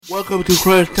Welcome to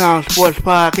Crunchtown Sports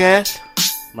Podcast.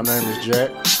 My name is Jack,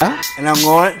 And I'm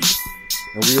Lawrence.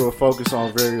 and we will focus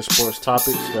on various sports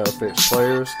topics that affect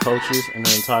players, coaches, and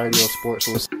the entirety of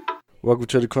sports. Welcome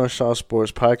to the Crunchtown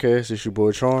Sports Podcast. It's your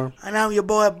boy Charm, And I'm your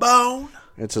boy Bone.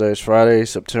 and today's Friday,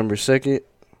 September 2nd.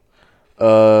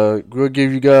 We'll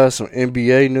give you guys some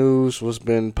NBA news, what's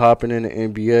been popping in the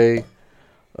NBA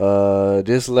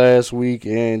this last week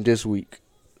and this week.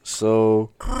 So,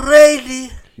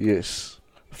 Crazy. yes,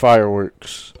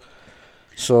 fireworks.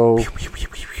 So,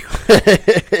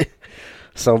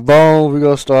 so Bone, we're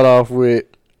going to start off with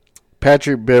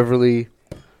Patrick Beverley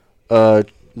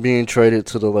being traded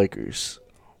to the Lakers.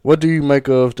 What do you make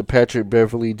of the Patrick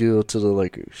Beverley deal to the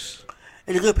Lakers?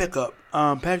 It's a good pickup.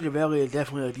 Patrick Beverley is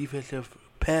definitely a defensive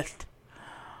pest.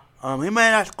 He may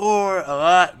not score a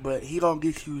lot, but he gonna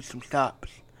get you some stops,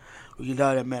 which is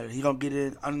all that matters. He gonna get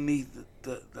in underneath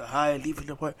the highest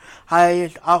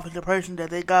highest offensive person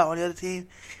that they got on the other team.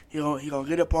 He gonna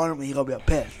get up on him and he gonna be a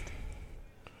pest.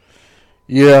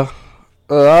 Yeah,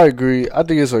 I agree. I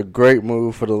think it's a great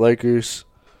move for the Lakers.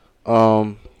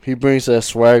 He brings that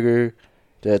swagger,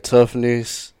 that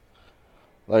toughness.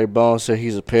 Like Bone said,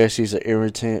 he's a pest. He's an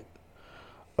irritant.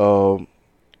 And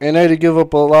they didn't give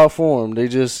up a lot for him. They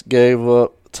just gave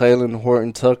up Taylor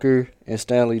Horton Tucker and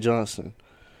Stanley Johnson.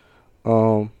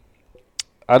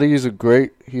 I think he's a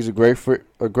great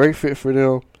fit for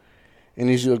them, and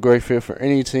he's a great fit for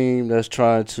any team that's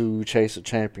trying to chase a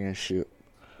championship.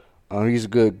 He's a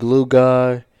good glue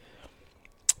guy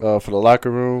for the locker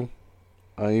room.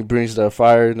 He brings that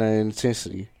fire and that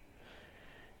intensity.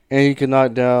 And he can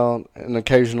knock down an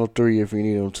occasional three if you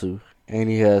need him to. And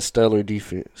he has stellar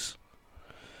defense.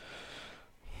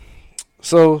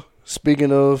 So,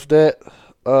 speaking of that,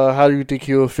 how do you think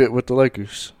he'll fit with the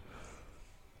Lakers?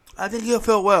 I think he'll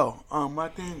feel well. I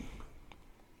think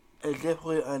it's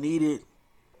definitely a needed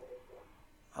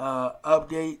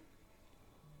update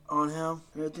on him.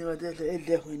 Everything like that, it's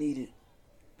definitely needed.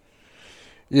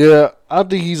 Yeah, I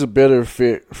think he's a better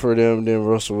fit for them than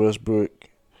Russell Westbrook.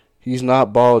 He's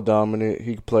not ball dominant.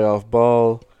 He can play off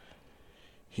ball.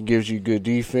 He gives you good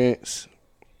defense.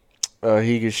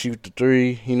 He can shoot the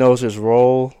three. He knows his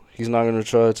role. He's not going to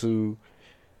try to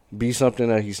be something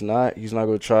that he's not. He's not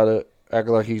going to try to act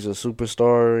like he's a superstar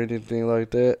or anything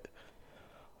like that.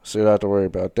 So you don't have to worry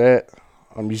about that.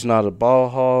 He's not a ball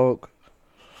hog.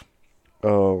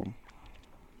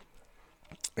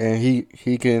 And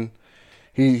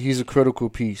he's a critical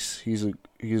piece. He's a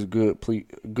good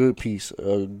piece,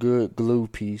 a good glue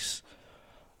piece.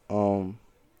 And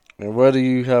whether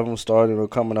you have him starting or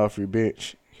coming off your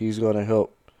bench, he's going to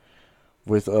help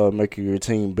with making your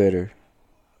team better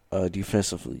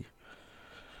defensively.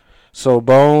 So,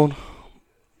 Bone,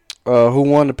 who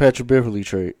won the Patrick Beverley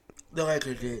trade? The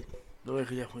Lakers did. The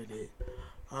Lakers definitely did.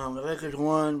 The Lakers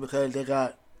won because they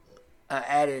got an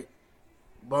added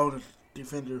bonus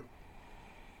defender.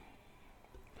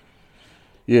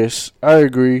 Yes, I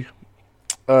agree.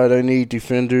 They need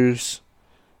defenders.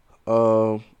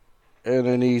 And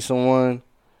they need someone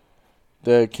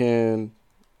that can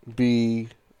be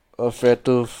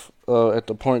effective at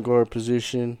the point guard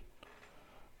position.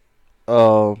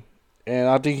 And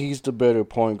I think he's the better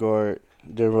point guard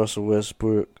than Russell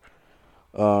Westbrook.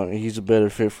 And he's a better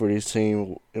fit for this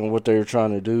team and what they're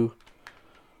trying to do,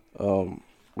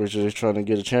 which is trying to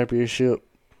get a championship.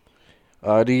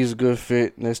 I think he's a good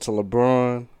fit next to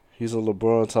LeBron. He's a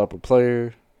LeBron type of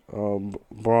player.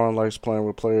 LeBron likes playing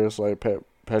with players like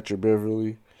Patrick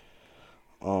Beverley.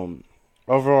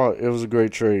 Overall, it was a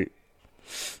great trade.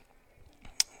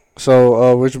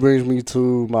 So, which brings me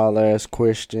to my last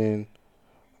question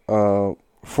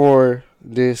for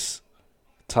this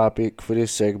topic, for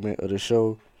this segment of the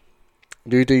show.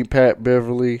 Do you think Pat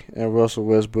Beverley and Russell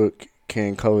Westbrook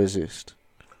can coexist?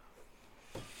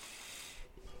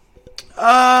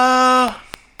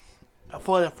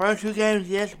 For the first few games,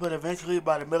 yes, but eventually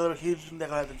by the middle of the season, they're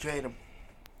going to have to trade him.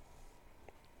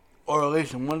 Or at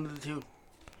least one of the two.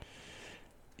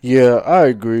 Yeah, I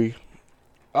agree.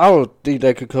 I don't think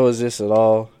they could coexist at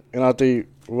all. And I think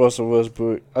Russell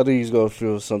Westbrook, I think he's going to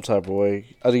feel some type of way.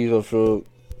 I think he's going to feel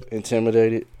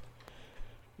intimidated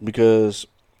because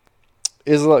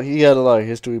it's like he had a lot of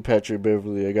history with Patrick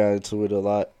Beverley. They got into it a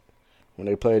lot when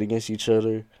they played against each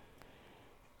other.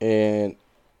 And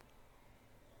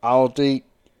I don't think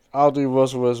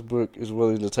Russell Westbrook is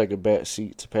willing to take a back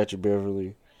seat to Patrick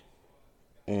Beverley.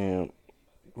 And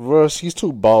Russ, he's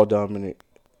too ball dominant.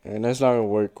 And that's not going to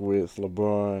work with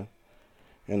LeBron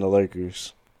and the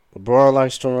Lakers. LeBron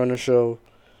likes to run the show.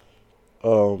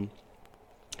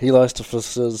 He likes to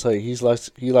facilitate.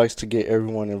 He likes to get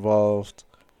everyone involved.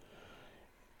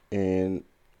 And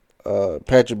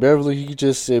Patrick Beverly, he could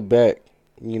just sit back.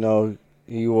 You know,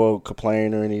 he won't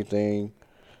complain or anything.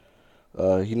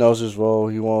 He knows his role.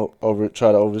 He won't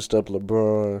try to overstep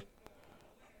LeBron.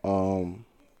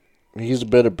 He's a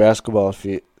better basketball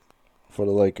fit for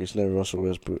the Lakers than Russell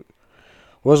Westbrook.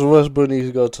 Russell Westbrook needs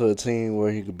to go to a team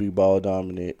where he could be ball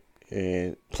dominant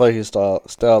and play his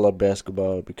style of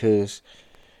basketball because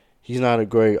he's not a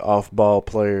great off-ball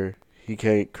player. He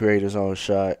can't create his own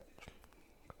shot.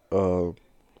 And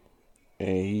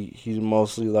he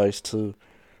mostly likes to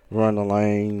run the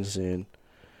lanes and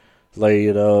lay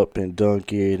it up and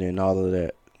dunk it and all of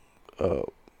that.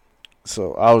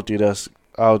 So I would think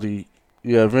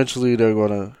eventually they're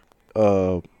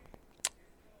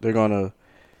gonna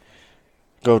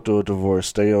go through a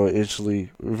divorce. They'll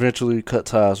eventually cut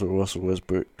ties with Russell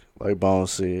Westbrook, like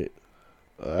Bones said.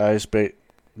 I expect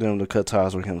them to cut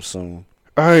ties with him soon.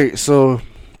 All right, so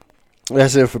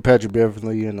that's it for Patrick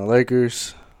Beverly and the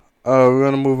Lakers. We're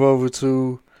gonna move over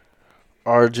to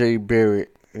R.J.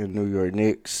 Barrett and New York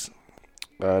Knicks.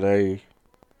 They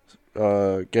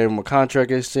gave him a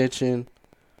contract extension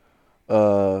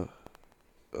a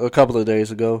couple of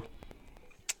days ago.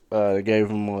 They gave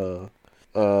him a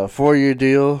 4-year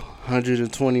deal,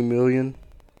 $120 million.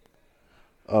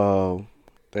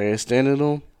 They extended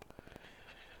him.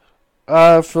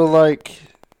 I feel like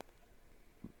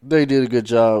they did a good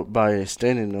job by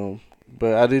extending him,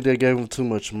 but I think they gave him too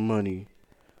much money.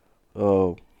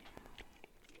 I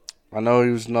know he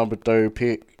was number 3rd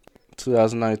pick,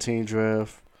 2019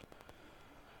 draft.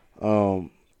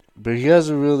 But he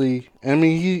hasn't really. I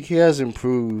mean, he has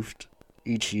improved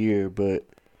each year, but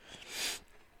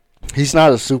he's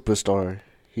not a superstar.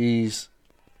 He's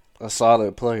a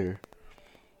solid player.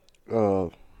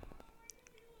 I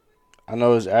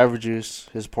know his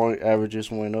point averages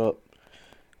went up.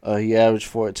 He averaged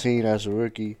 14 as a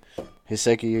rookie. His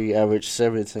second year, he averaged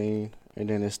 17. And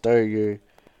then his third year,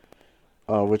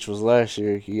 which was last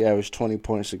year, he averaged 20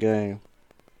 points a game.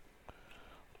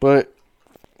 But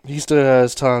he still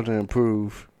has time to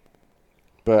improve.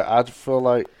 But I feel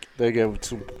like they gave him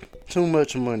too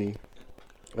much money.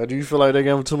 Do you feel like they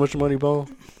gave him too much money, Bo?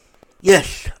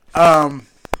 Yes.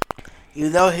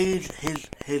 Even though his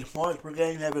points per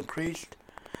game have increased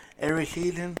every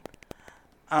season,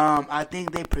 I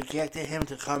think they projected him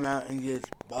to come out and just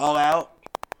ball out,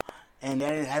 and that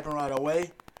didn't happen right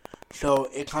away. So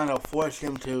it kind of forced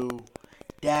him to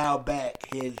dial back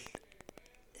his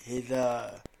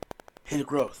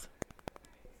growth.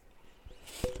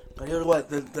 But he was what,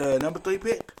 the number 3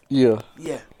 pick? Yeah.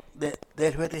 Yeah. They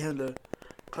expected him to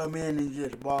come in and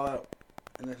just ball out,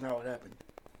 and that's not what happened.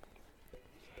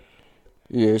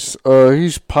 Yes.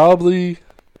 He's probably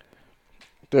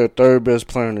their 3rd best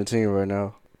player on the team right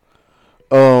now.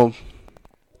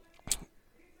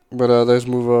 But let's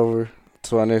move over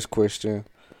to our next question.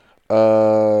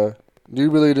 Do you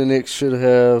believe the Knicks should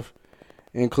have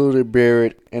included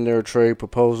Barrett in their trade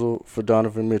proposal for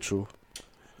Donovan Mitchell?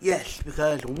 Yes,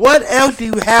 because what else do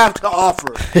you have to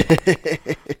offer?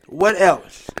 What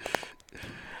else?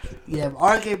 You have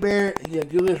R.J. Barrett and you have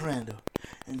Julius Randle.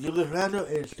 And Julius Randle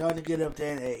is starting to get up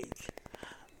there in age.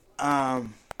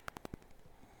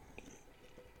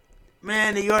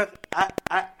 Man, New York, I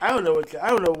don't know what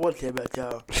to say about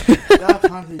y'all. Y'all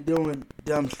constantly doing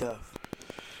dumb stuff.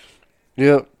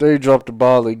 Yep, they dropped the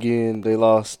ball again. They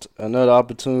lost another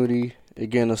opportunity,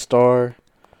 again a star.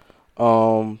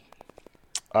 I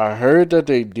heard that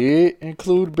they did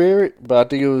include Barrett, but I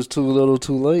think it was too little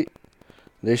too late.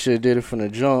 They should have did it from the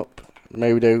jump.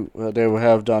 Maybe they will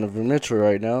have Donovan Mitchell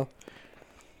right now,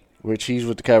 which he's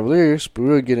with the Cavaliers, but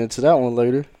we'll get into that one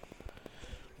later.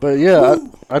 But yeah,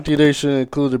 I think they should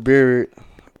include the Barrett.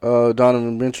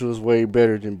 Donovan Mitchell is way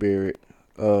better than Barrett.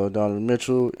 Donovan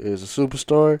Mitchell is a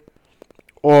superstar,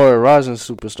 or a rising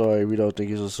superstar if we don't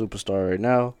think he's a superstar right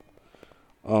now.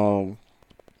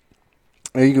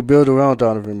 And you can build around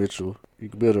Donovan Mitchell. You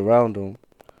can build around him.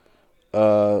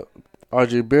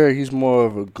 R.J. Barrett, he's more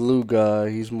of a glue guy.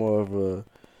 He's more of a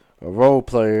role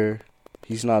player.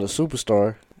 He's not a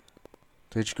superstar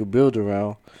that you could build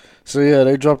around. So, yeah,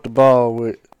 they dropped the ball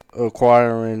with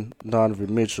acquiring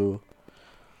Donovan Mitchell.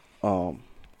 So,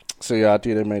 yeah, I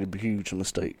think they made a huge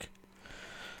mistake.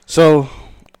 So,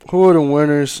 who are the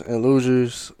winners and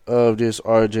losers of this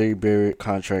R.J. Barrett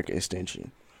contract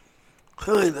extension?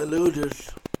 Clearly, the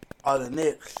losers are the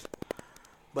Knicks,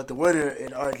 but the winner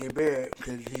is R.J. Barrett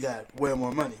because he got way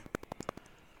more money.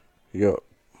 Yep.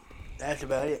 That's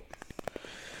about it.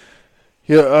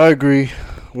 Yeah, I agree.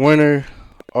 Winner,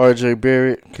 R.J.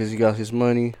 Barrett because he got his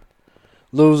money.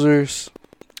 Losers,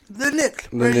 the Knicks.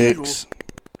 the Knicks.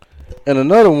 And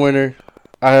another winner,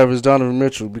 I have is Donovan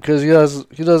Mitchell because he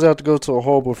doesn't have to go to a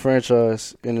horrible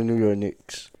franchise in the New York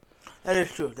Knicks. That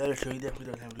is true. He definitely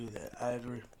doesn't have to do that. I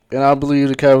agree. And I believe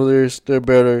the Cavaliers, they're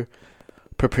better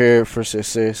prepared for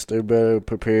success. They're better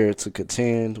prepared to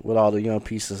contend with all the young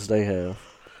pieces they have.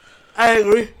 I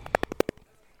agree.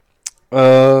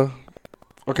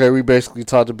 Okay, we basically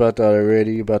talked about that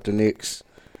already, about the Knicks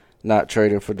not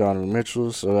trading for Donovan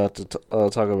Mitchell, so I have to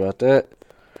talk about that.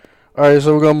 All right,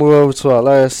 so we're going to move over to our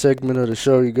last segment of the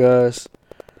show, you guys.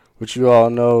 Which you all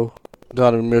know,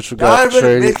 Donovan Mitchell got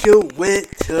traded. Donovan Mitchell went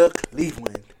to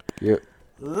Cleveland. Yep.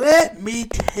 Let me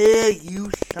tell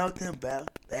you something about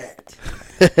that.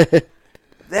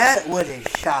 That was a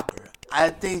shocker. I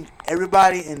think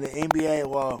everybody in the NBA,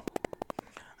 well,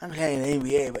 I'm saying the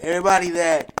NBA, but everybody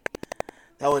that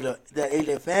is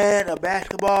a fan of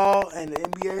basketball and the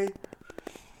NBA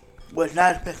was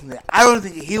not expecting that. I don't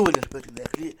think he was expecting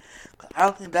that. I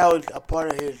don't think that was a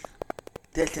part of his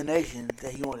destination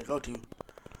that he wanted to go to.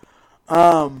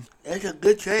 It's a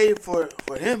good trade for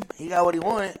him. He got what he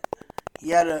wanted. He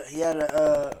had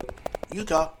a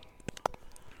Utah.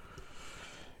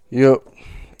 Yep.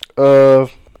 Man,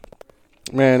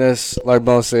 that's like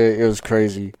Bone said. It was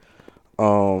crazy.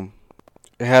 It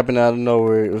happened out of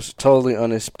nowhere. It was totally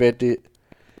unexpected.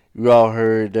 We all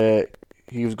heard that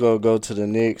he was gonna go to the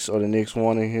Knicks, or the Knicks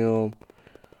wanted him,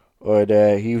 or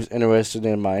that he was interested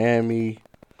in Miami.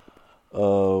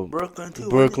 Brooklyn too.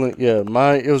 Brooklyn, yeah.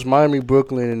 It was Miami,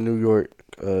 Brooklyn, and New York.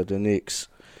 The Knicks,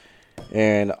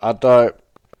 and I thought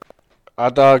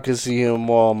I could see him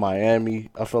more on Miami.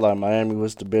 I feel like Miami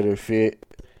was the better fit.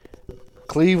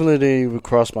 Cleveland didn't even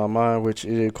cross my mind, which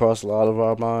it did cross a lot of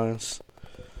our minds.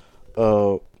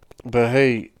 But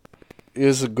hey,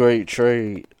 it's a great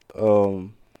trade.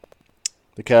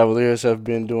 The Cavaliers have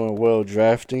been doing well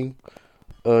drafting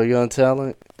young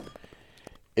talent.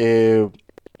 And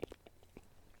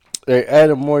they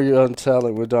added more young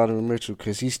talent with Donovan Mitchell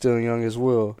because he's still young as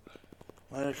well.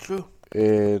 That's true.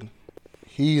 And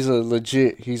he's a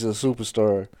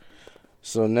superstar.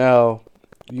 So now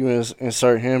you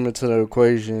insert him into the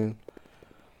equation.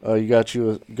 You got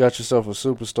yourself a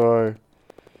superstar.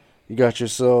 You got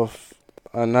yourself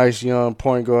a nice young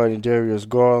point guard in Darius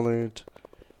Garland.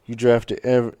 You drafted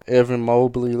Evan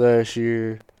Mobley last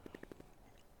year.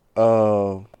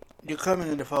 You're coming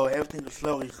in the fold. Everything is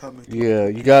slowly coming. Yeah,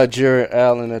 you got Jarrett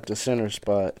Allen at the center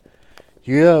spot.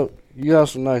 You have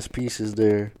some nice pieces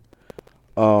there.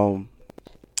 And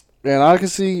I can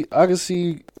see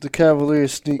the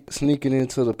Cavaliers sneaking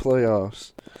into the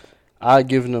playoffs. I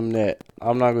giving them that.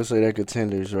 I'm not gonna say they're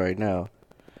contenders right now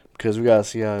because we gotta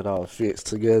see how it all fits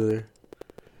together.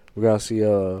 We gotta see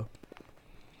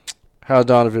how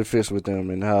Donovan fits with them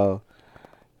and how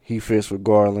he fits with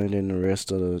Garland and the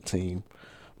rest of the team.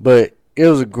 But it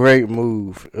was a great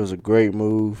move.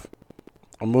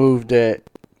 A move that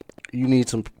you need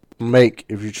to make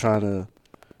if you're trying to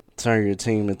turn your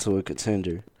team into a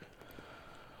contender.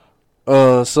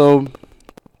 So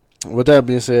with that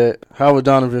being said, how would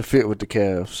Donovan fit with the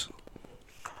Cavs?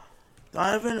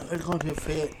 Donovan is going to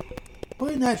fit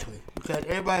pretty nicely because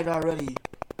everybody's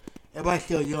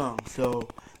still young, so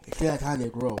they still have time to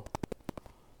grow.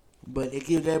 But it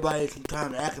gives everybody some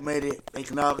time to acclimate it. They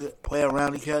can all play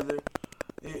around each other.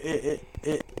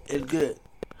 It's good.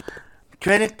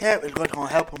 Training camp is going to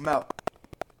help them out.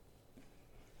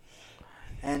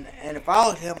 And if I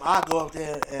was him, I'd go up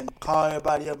there and call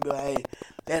everybody up and be like,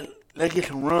 hey, let's get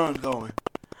some runs going.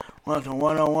 Run some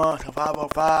 1-on-1s, some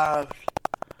 5-on-5s.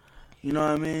 You know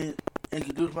what I mean?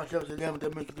 Introduce myself to them,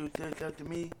 them introduce themselves to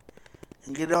me,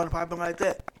 and get it on the pipeline like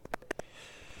that.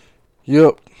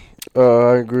 Yep,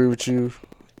 I agree with you.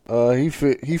 He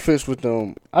fits with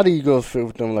them. I think he goes fit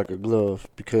with them like a glove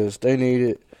because they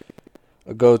needed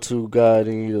a go-to guy.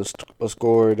 They needed a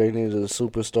scorer. They needed a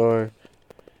superstar.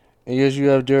 And yes, you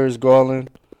have Darius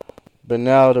Garland, but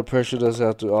now the pressure doesn't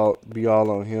have to be all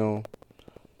on him.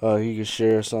 He can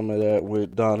share some of that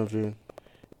with Donovan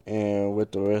and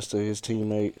with the rest of his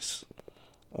teammates.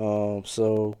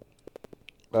 So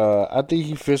I think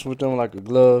he fits with them like a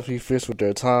glove. He fits with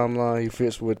their timeline. He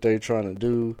fits what they're trying to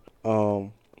do,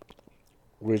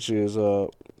 which is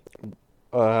have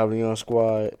a young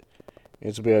squad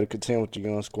and to be able to contend with the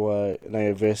young squad. And they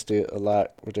invested a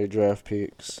lot with their draft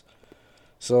picks.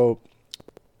 So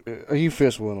he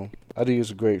fits with them. I think it's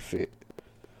a great fit.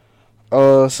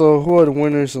 So who are the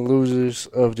winners and losers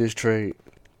of this trade?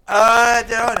 There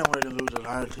are no winners and losers,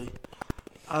 honestly.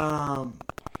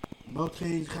 Both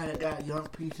teams kind of got young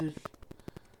pieces,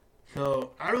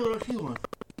 so I really don't see one.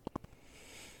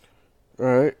 All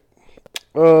right.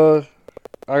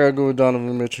 I gotta go with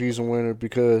Donovan Mitchell. He's a winner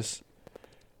because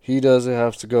he doesn't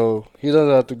have to go. He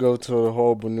doesn't have to go to the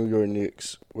horrible New York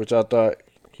Knicks, which I thought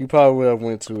he probably would have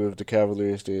went to if the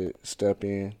Cavaliers did step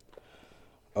in.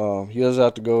 He doesn't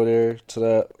have to go there to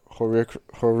that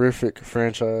horrific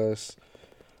franchise.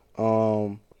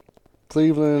 Cleveland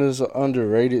is an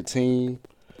underrated team.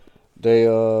 They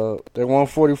won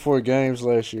 44 games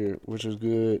last year, which was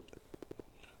good.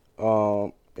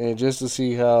 And just to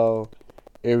see how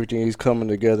everything is coming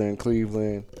together in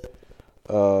Cleveland,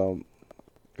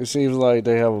 it seems like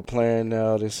they have a plan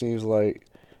now. It seems like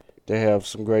they have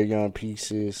some great young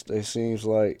pieces. It seems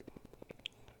like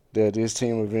that this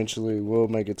team eventually will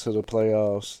make it to the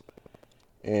playoffs.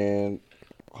 And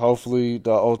hopefully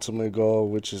the ultimate goal,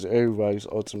 which is everybody's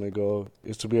ultimate goal,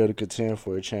 is to be able to contend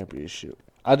for a championship.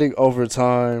 I think over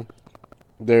time,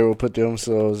 they will put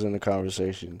themselves in the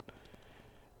conversation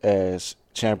as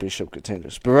championship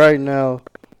contenders. But right now,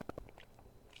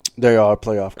 they are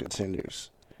playoff contenders.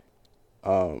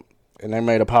 And they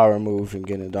made a power move in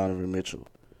getting Donovan Mitchell.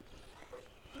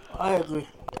 I agree.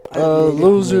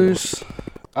 Losers,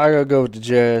 I gotta go with the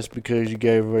Jazz because you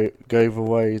gave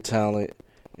away talent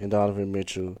in Donovan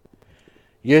Mitchell.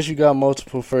 Yes, you got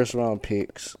multiple first round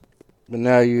picks, but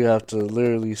now you have to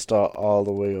literally start all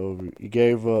the way over. You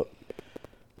gave up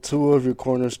two of your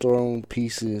cornerstone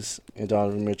pieces in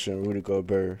Donovan Mitchell and Rudy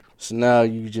Gobert. So now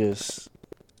you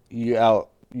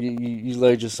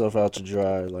laid yourself out to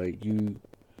dry. Like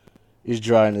it's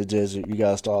dry in the desert. You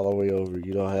gotta start all the way over.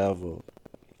 You don't have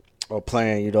a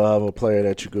plan. You don't have a player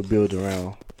that you could build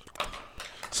around.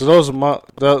 So those are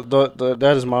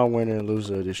that is my winner and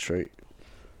loser of this trade.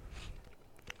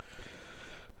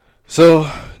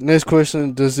 So next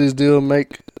question: does this deal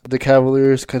make the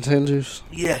Cavaliers contenders?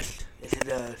 Yes, it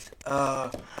does.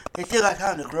 They still got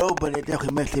time to grow, but it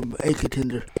definitely makes them a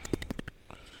contender.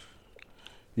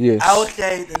 Yes. I would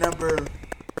say the number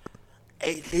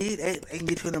 8 seed. They can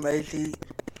get to the number 8 seed.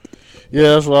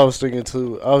 Yeah, that's what I was thinking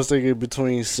too. I was thinking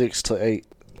between 6 to 8.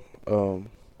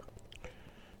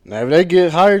 Now if they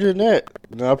get higher than that,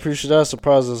 then I'm pretty sure that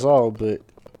surprises us all. But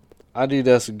I think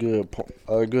that's a good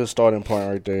starting point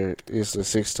right there. It's the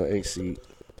 6 to 8 seed.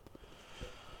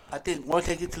 I think once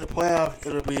they get to the playoffs,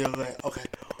 it'll be like, okay,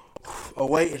 a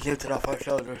weight is lifted off our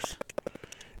shoulders.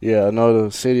 Yeah, I know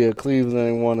the city of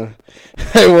Cleveland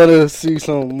they wanna see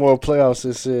some more playoff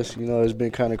success. You know, it's been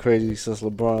kind of crazy since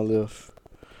LeBron left.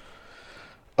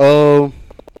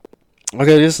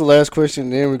 Okay, this is the last question.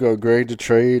 Then we go grade the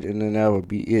trade, and then that would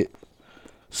be it.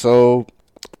 So,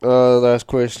 last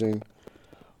question: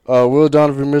 will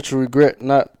Donovan Mitchell regret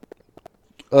not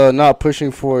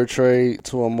pushing for a trade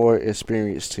to a more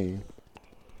experienced team?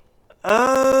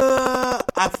 I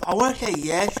want to say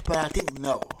yes, but I think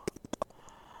no.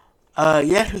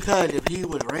 Yes, because if he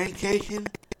was ring chasing,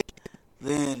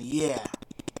 then yeah.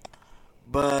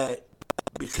 But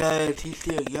because he's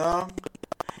still young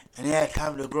and he has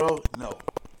time to grow, no.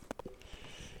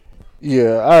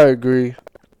 Yeah, I agree.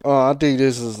 I think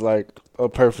this is like a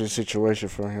perfect situation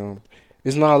for him.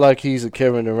 It's not like he's a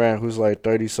Kevin Durant who's like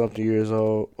 30-something years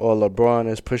old or LeBron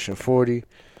that's pushing 40.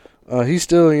 He's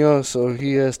still young, so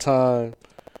he has time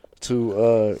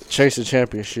to chase a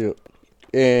championship.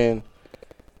 And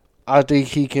I think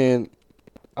he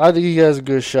has a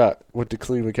good shot with the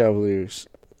Cleveland Cavaliers.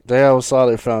 They have a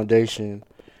solid foundation.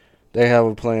 They have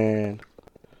a plan.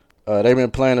 They've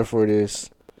been planning for this.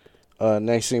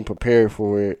 They seem prepared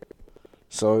for it.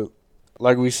 So,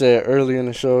 like we said earlier in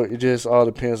the show, it just all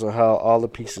depends on how all the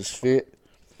pieces fit.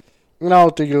 And I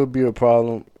don't think it'll be a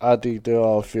problem. I think they'll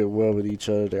all fit well with each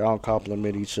other. They all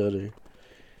complement each other.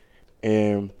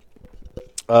 And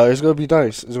it's gonna be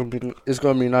nice. It's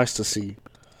gonna be nice to see.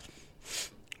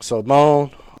 So,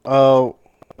 Bone,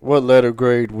 what letter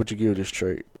grade would you give this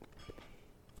trade?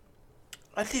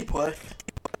 A C+.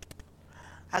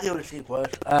 I give it a C+.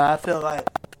 I feel like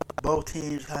both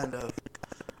teams kind of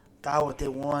got what they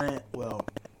wanted. Well,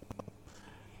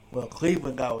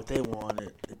 Cleveland got what they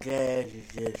wanted. The Jazz is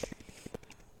just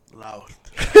lost.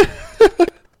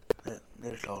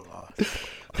 They're so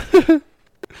lost.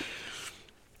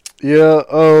 Yeah,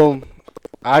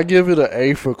 I give it an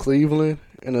A for Cleveland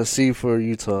and a C for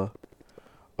Utah.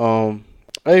 A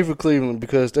for Cleveland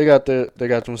because they got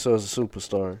themselves a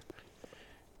superstar.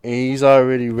 And he's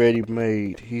already ready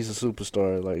made. He's a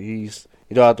superstar. Like you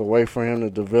don't have to wait for him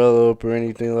to develop or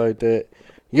anything like that.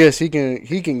 Yes, he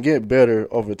can get better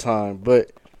over time,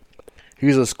 but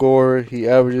he's a scorer. He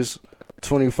averages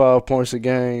 25 points a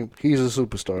game. He's a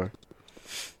superstar.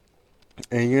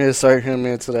 And you insert him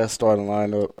into that starting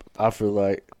lineup, I feel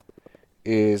like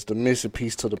is the missing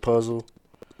piece to the puzzle.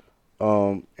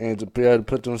 And to be able to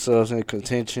put themselves in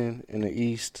contention in the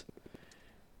East,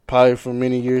 probably for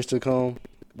many years to come.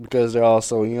 because they're all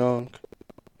so young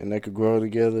and they could grow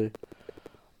together.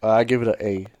 I give it an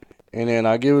A. And then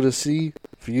I give it a C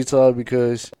for Utah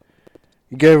because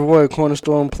you gave away a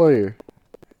cornerstone player.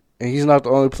 And he's not the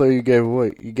only player you gave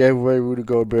away. You gave away Rudy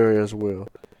Gobert as well.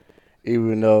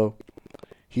 Even though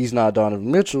he's not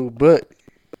Donovan Mitchell, but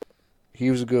he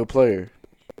was a good player.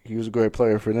 He was a great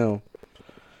player for them.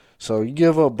 So you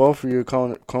give up both of your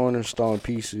cornerstone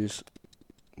pieces,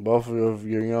 both of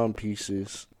your young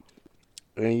pieces,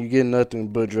 and you get nothing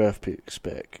but draft picks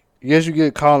back. Yes, you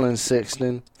get Colin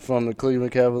Sexton from the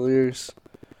Cleveland Cavaliers.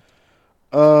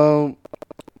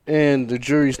 And the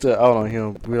jury's still out on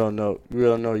him. We don't know. We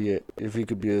don't know yet if he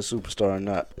could be a superstar or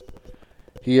not.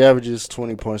 He averages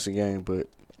 20 points a game, but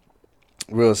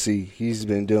we'll see. He's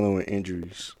been dealing with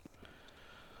injuries.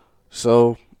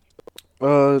 So,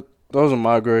 those are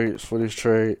my grades for this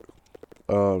trade.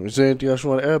 Is there anything else you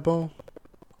want to add, Bone?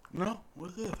 No, we're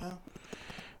good, fam.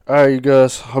 Alright, you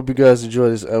guys. Hope you guys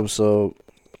enjoyed this episode.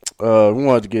 We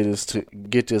wanted to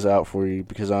get this out for you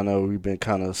because I know we've been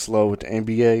kind of slow with the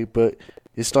NBA, but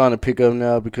it's starting to pick up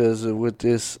now because with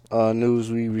this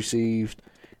news we received,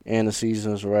 and the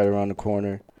season is right around the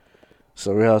corner.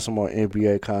 So we have some more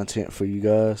NBA content for you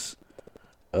guys.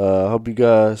 Hope you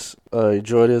guys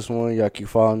enjoy this one. Y'all keep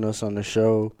following us on the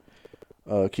show.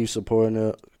 Keep supporting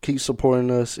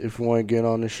us. If you want to get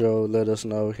on the show, let us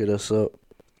know. Hit us up.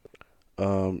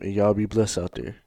 And y'all be blessed out there.